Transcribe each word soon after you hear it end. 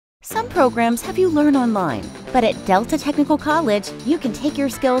Some programs have you learn online, but at Delta Technical College, you can take your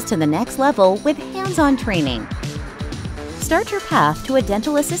skills to the next level with hands-on training. Start your path to a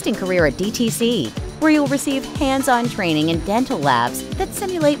dental assisting career at DTC, where you'll receive hands-on training in dental labs that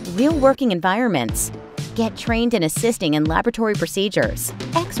simulate real working environments. Get trained in assisting in laboratory procedures,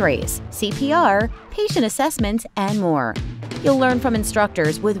 X-rays, CPR, patient assessments, and more. You'll learn from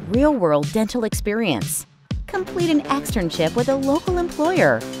instructors with real-world dental experience. Complete an externship with a local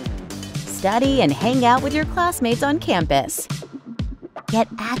employer. Study and hang out with your classmates on campus. Get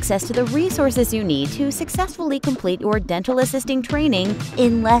access to the resources you need to successfully complete your dental assisting training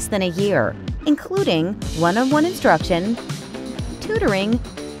in less than a year, including one-on-one instruction, tutoring,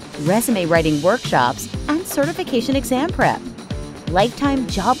 resume writing workshops, and certification exam prep. Lifetime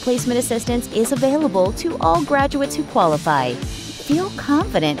job placement assistance is available to all graduates who qualify. Feel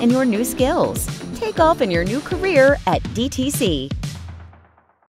confident in your new skills. Take off in your new career at DTC.